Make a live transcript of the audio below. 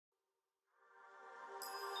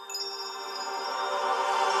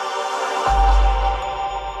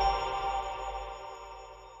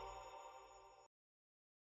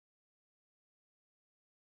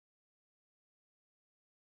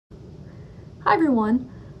Hi everyone,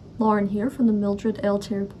 Lauren here from the Mildred L.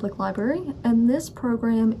 Terry Public Library, and this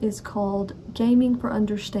program is called Gaming for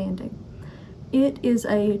Understanding. It is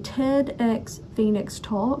a TEDxPhoenix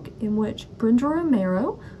Talk in which Brenda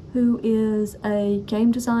Romero, who is a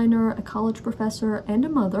game designer, a college professor, and a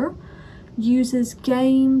mother, uses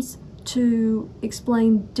games to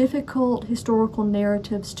explain difficult historical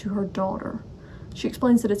narratives to her daughter. She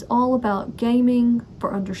explains that it's all about gaming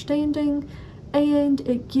for understanding, and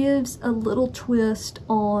it gives a little twist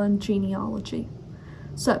on genealogy.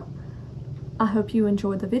 So, I hope you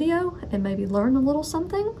enjoyed the video and maybe learn a little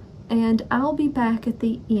something, and I'll be back at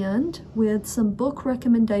the end with some book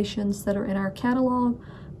recommendations that are in our catalog,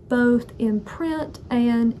 both in print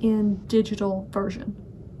and in digital version.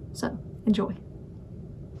 So, enjoy.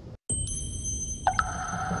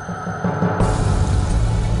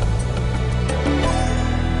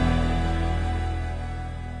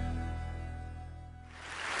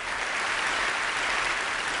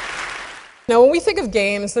 Now, when we think of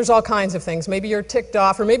games, there's all kinds of things. Maybe you're ticked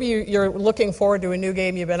off, or maybe you're looking forward to a new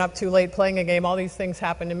game. You've been up too late playing a game. All these things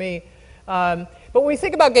happen to me. But when we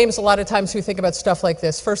think about games, a lot of times we think about stuff like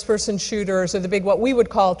this, first-person shooters, or the big, what we would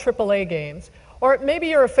call AAA games. Or maybe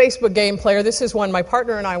you're a Facebook game player. This is one my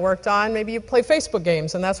partner and I worked on. Maybe you play Facebook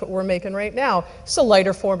games, and that's what we're making right now. It's a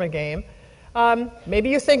lighter form of game. Maybe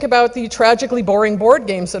you think about the tragically boring board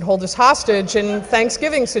games that hold us hostage in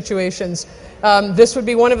Thanksgiving situations. This would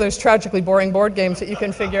be one of those tragically boring board games that you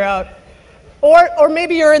can figure out. Or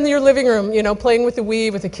maybe you're in your living room, playing with the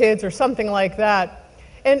Wii with the kids or something like that.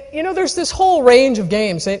 And, there's this whole range of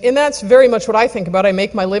games, and that's very much what I think about. I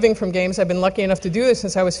make my living from games. I've been lucky enough to do this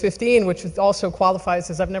since I was 15, which also qualifies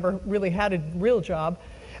as I've never really had a real job.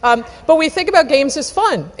 But we think about games as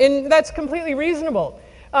fun, and that's completely reasonable.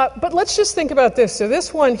 But let's just think about this. So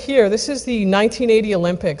this one here, this is the 1980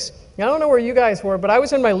 Olympics. I don't know where you guys were, but I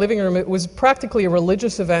was in my living room. It was practically a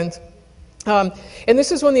religious event. And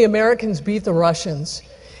this is when the Americans beat the Russians.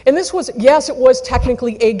 And this was, yes, it was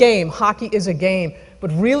technically a game. Hockey is a game.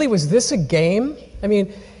 But really, was this a game? I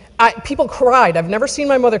mean, people cried. I've never seen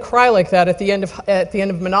my mother cry like that at the end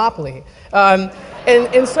of Monopoly.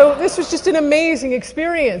 And so this was just an amazing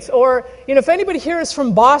experience. Or, if anybody here is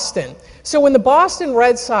from Boston, so when the Boston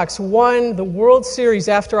Red Sox won the World Series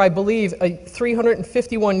after, I believe,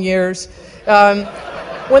 351 years,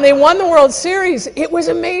 when they won the World Series, it was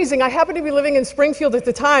amazing. I happened to be living in Springfield at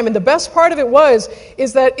the time, and the best part of it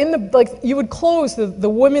is that you would close the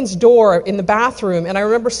women's door in the bathroom, and I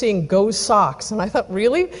remember seeing Go Sox, and I thought,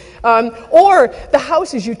 really? Or the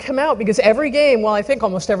houses, you'd come out, because every game, well, I think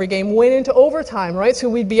almost every game, went into overtime, right? So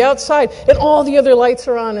we'd be outside, and all the other lights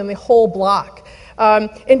are on in the whole block.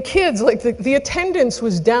 And kids, the attendance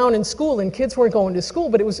was down in school, and kids weren't going to school,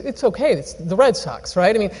 but it's okay. It's the Red Sox,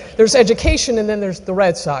 right? I mean, there's education, and then there's the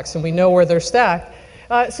Red Sox, and we know where they're stacked.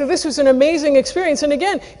 So this was an amazing experience. And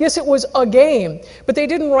again, yes, it was a game, but they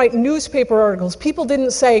didn't write newspaper articles. People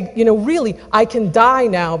didn't say, really, I can die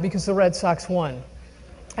now because the Red Sox won.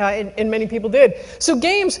 And many people did. So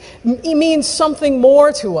games mean something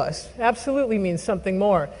more to us. Absolutely means something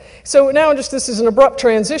more. So now, this is an abrupt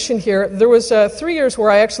transition here. There was 3 years where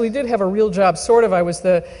I actually did have a real job, sort of. I was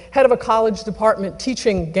the head of a college department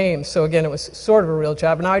teaching games. So again, it was sort of a real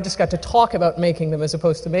job. And now I just got to talk about making them as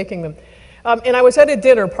opposed to making them. And I was at a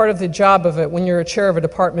dinner. Part of the job of it, when you're a chair of a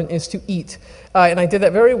department, is to eat. And I did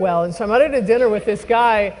that very well. And so I'm out at a dinner with this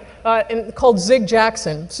guy called Zig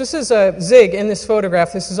Jackson. So this is Zig in this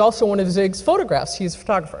photograph. This is also one of Zig's photographs. He's a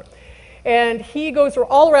photographer. And he goes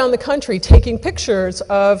all around the country taking pictures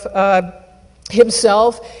of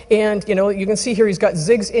himself. And, you can see here he's got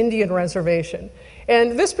Zig's Indian Reservation.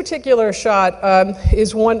 And this particular shot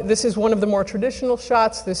is one of the more traditional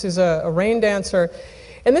shots. This is a rain dancer.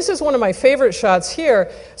 And this is one of my favorite shots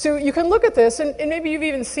here. So you can look at this, and maybe you've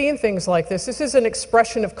even seen things like this. This is an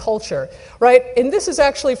expression of culture, right? And this is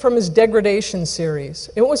actually from his Degradation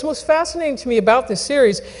series. And what was most fascinating to me about this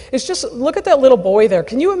series is just look at that little boy there.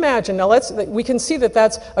 Can you imagine? Now we can see that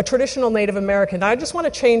that's a traditional Native American. Now I just want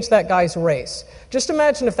to change that guy's race. Just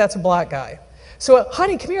imagine if that's a black guy. So,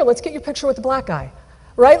 honey, come here, let's get your picture with the black guy.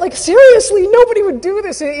 Right? Seriously, nobody would do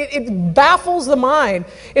this. It baffles the mind.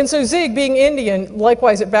 And so Zig, being Indian,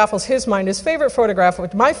 likewise it baffles his mind. His favorite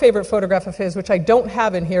photograph, my favorite photograph of his, which I don't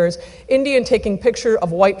have in here, is Indian taking picture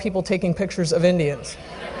of white people taking pictures of Indians.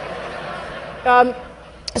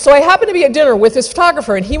 So I happened to be at dinner with this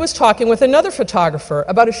photographer, and he was talking with another photographer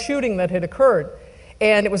about a shooting that had occurred.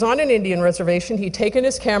 And it was on an Indian reservation. He'd taken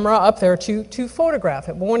his camera up there to photograph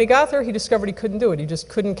it. But when he got there, he discovered he couldn't do it. He just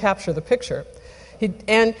couldn't capture the picture.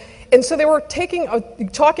 And so they were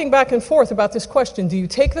talking back and forth about this question, do you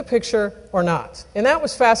take the picture or not? And that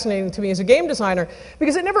was fascinating to me as a game designer,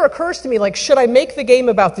 because it never occurs to me, like, should I make the game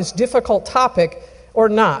about this difficult topic or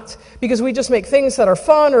not? Because we just make things that are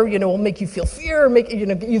fun or, will make you feel fear, or make,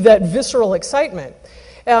 give you that visceral excitement.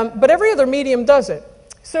 But every other medium does it.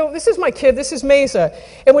 So this is my kid, this is Mesa.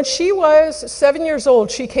 And when she was 7 years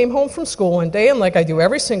old, she came home from school one day, and like I do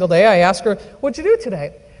every single day, I asked her, what'd you do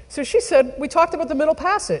today? So she said, we talked about the Middle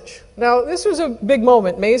Passage. Now, this was a big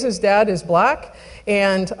moment. Mesa's dad is black,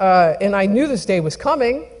 and I knew this day was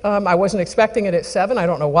coming. I wasn't expecting it at 7. I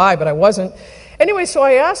don't know why, but I wasn't. Anyway, so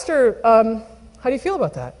I asked her, how do you feel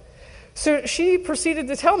about that? So she proceeded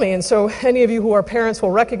to tell me, and so any of you who are parents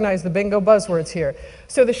will recognize the bingo buzzwords here.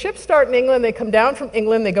 So the ships start in England, they come down from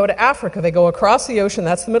England, they go to Africa, they go across the ocean,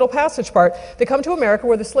 that's the Middle Passage part, they come to America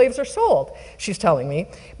where the slaves are sold, she's telling me.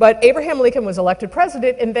 But Abraham Lincoln was elected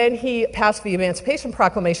president, and then he passed the Emancipation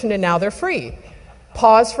Proclamation, and now they're free.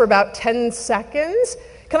 Pause for about 10 seconds.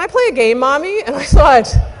 Can I play a game, Mommy? And I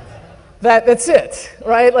thought, that's it,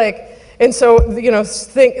 right? And so,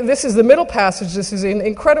 this is the Middle Passage. This is an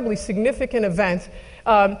incredibly significant event.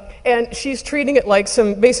 And she's treating it like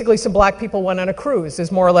basically some black people went on a cruise,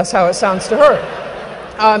 is more or less how it sounds to her.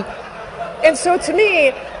 And so to me,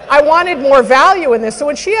 I wanted more value in this. So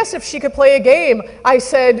when she asked if she could play a game, I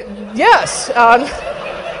said yes.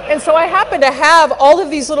 And so I happen to have all of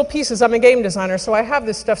these little pieces. I'm a game designer, so I have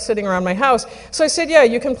this stuff sitting around my house. So I said, yeah,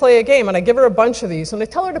 you can play a game. And I give her a bunch of these. And I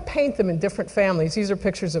tell her to paint them in different families. These are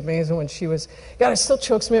pictures of Mesa when she was, God, it still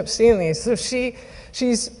chokes me up seeing these. So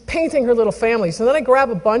she's painting her little families. And then I grab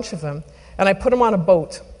a bunch of them, and I put them on a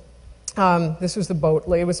boat. This was the boat.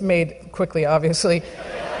 It was made quickly, obviously.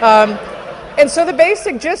 And so the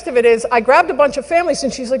basic gist of it is I grabbed a bunch of families,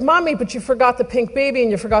 and she's like, Mommy, but you forgot the pink baby,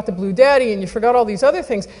 and you forgot the blue daddy, and you forgot all these other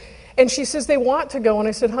things. And she says they want to go. And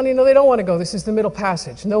I said, honey, no, they don't want to go. This is the Middle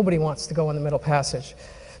Passage. Nobody wants to go in the Middle Passage.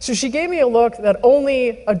 So she gave me a look that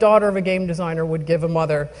only a daughter of a game designer would give a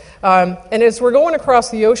mother. And as we're going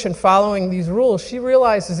across the ocean following these rules, she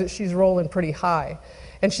realizes that she's rolling pretty high.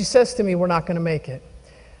 And she says to me, we're not going to make it.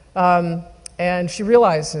 And she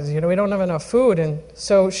realizes, we don't have enough food. And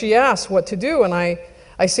so she asks what to do. And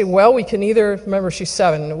I say, well, we can either, remember she's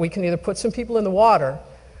 7, we can either put some people in the water,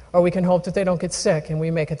 or we can hope that they don't get sick and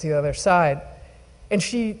we make it to the other side. And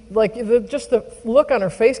she, just the look on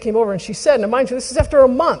her face came over, and she said, now mind you, this is after a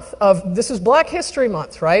month this is Black History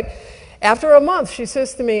Month, right? After a month, she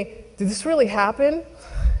says to me, did this really happen?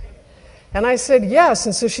 And I said, yes.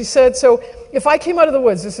 And so she said, so if I came out of the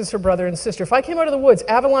woods, this is her brother and sister, if I came out of the woods,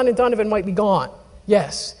 Avalon and Donovan might be gone.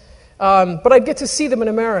 Yes. But I'd get to see them in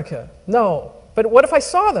America. No. But what if I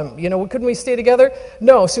saw them? Couldn't we stay together?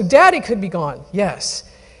 No. So Daddy could be gone. Yes.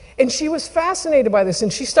 And she was fascinated by this,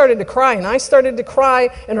 and she started to cry, and I started to cry,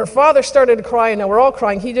 and her father started to cry, and now we're all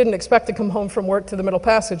crying. He didn't expect to come home from work to the Middle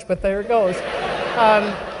Passage, but there it goes.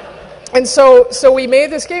 And so we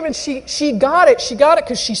made this game, and she got it. She got it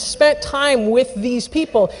because she spent time with these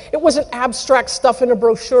people. It wasn't abstract stuff in a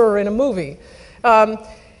brochure or in a movie.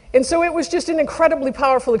 And so it was just an incredibly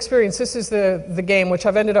powerful experience. This is the game, which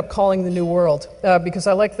I've ended up calling the New World, because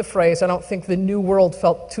I like the phrase. I don't think the New World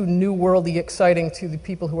felt too New Worldy exciting to the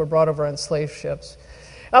people who were brought over on slave ships.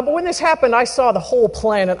 But when this happened, I saw the whole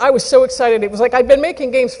planet. I was so excited. It was like I'd been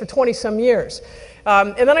making games for 20-some years.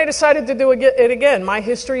 And then I decided to do it again. My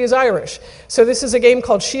history is Irish. So this is a game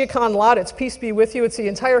called Shiacán Lot. It's Peace Be With You. It's the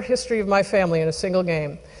entire history of my family in a single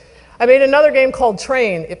game. I made another game called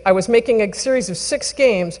Train. I was making a series of 6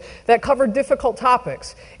 games that covered difficult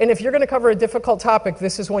topics. And if you're going to cover a difficult topic,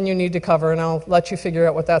 this is one you need to cover, and I'll let you figure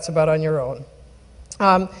out what that's about on your own.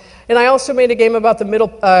 And I also made a game about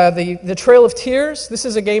the Trail of Tears. This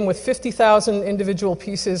is a game with 50,000 individual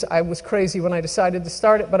pieces. I was crazy when I decided to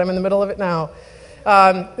start it, but I'm in the middle of it now.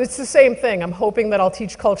 It's the same thing. I'm hoping that I'll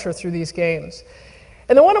teach culture through these games.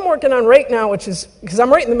 And the one I'm working on right now, which is, because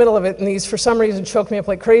I'm right in the middle of it, and these for some reason choke me up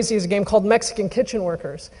like crazy, is a game called Mexican Kitchen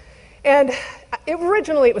Workers. And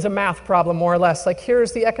originally it was a math problem, more or less, like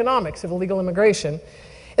here's the economics of illegal immigration.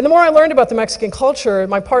 And the more I learned about the Mexican culture,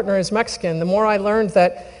 my partner is Mexican, the more I learned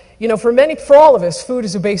that, for all of us, food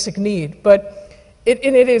is a basic need. But it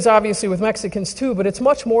is obviously with Mexicans too, but it's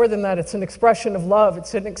much more than that. It's an expression of love.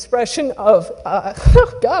 It's an expression of,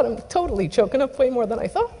 God, I'm totally choking up way more than I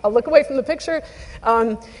thought. I'll look away from the picture.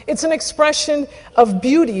 It's an expression of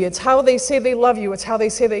beauty. It's how they say they love you. It's how they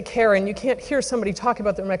say they care. And you can't hear somebody talk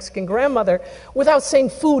about their Mexican grandmother without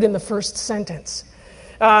saying food in the first sentence.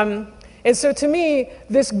 And so to me,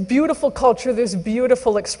 this beautiful culture, this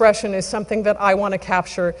beautiful expression is something that I want to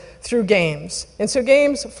capture through games. And so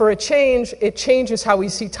games, for a change, it changes how we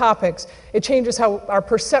see topics. It changes how our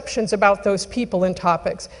perceptions about those people and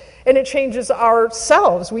topics. And it changes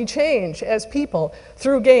ourselves. We change as people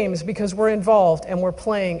through games because we're involved and we're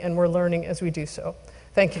playing and we're learning as we do so.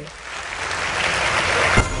 Thank you.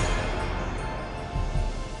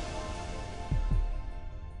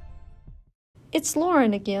 It's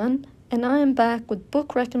Lauren again, and I am back with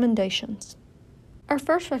book recommendations. Our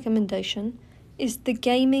first recommendation is The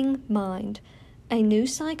Gaming Mind, A New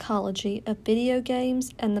Psychology of Video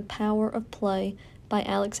Games and the Power of Play by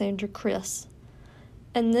Alexandra Kriss,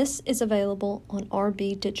 and this is available on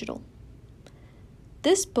RB Digital.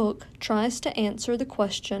 This book tries to answer the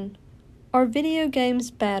question, are video games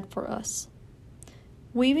bad for us?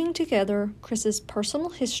 Weaving together Kriss's personal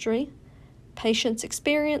history, patient's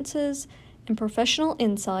experiences, and professional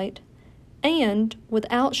insight, and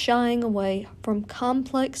without shying away from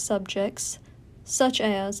complex subjects such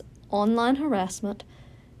as online harassment,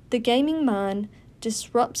 The Gaming Mind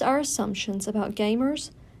disrupts our assumptions about gamers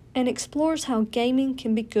and explores how gaming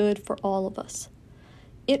can be good for all of us.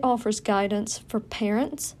 It offers guidance for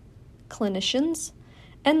parents, clinicians,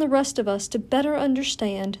 and the rest of us to better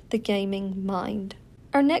understand the gaming mind.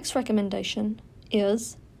 Our next recommendation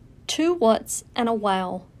is Two Whats and a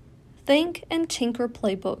Wow, Think and Tinker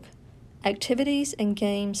Playbook, Activities and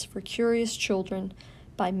Games for Curious Children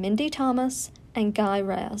by Mindy Thomas and Guy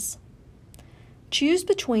Raz. Choose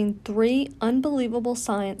between 3 unbelievable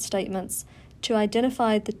science statements to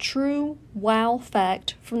identify the true wow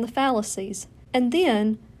fact from the fallacies, and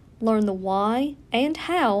then learn the why and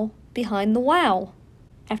how behind the wow.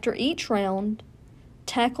 After each round,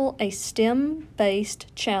 tackle a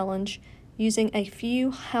STEM-based challenge using a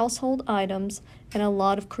few household items and a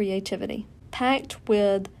lot of creativity. Packed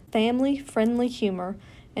with family-friendly humor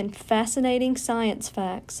and fascinating science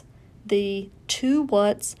facts, the Two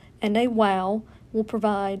Whats and a Wow will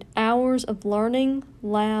provide hours of learning,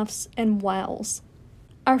 laughs, and wows.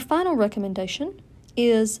 Our final recommendation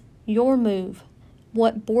is Your Move,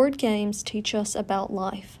 What Board Games Teach Us About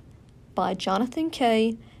Life by Jonathan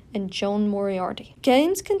Kay and Joan Moriarty.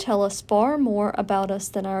 Games can tell us far more about us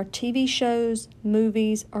than our TV shows,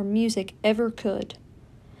 movies, or music ever could.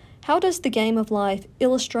 How does the game of life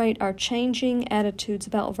illustrate our changing attitudes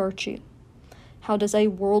about virtue? How does a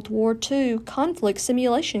World War II conflict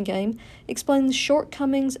simulation game explain the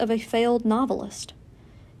shortcomings of a failed novelist?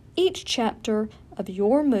 Each chapter of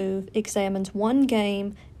Your Move examines one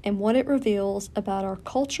game and what it reveals about our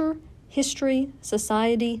culture, history,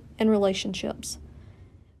 society, and relationships.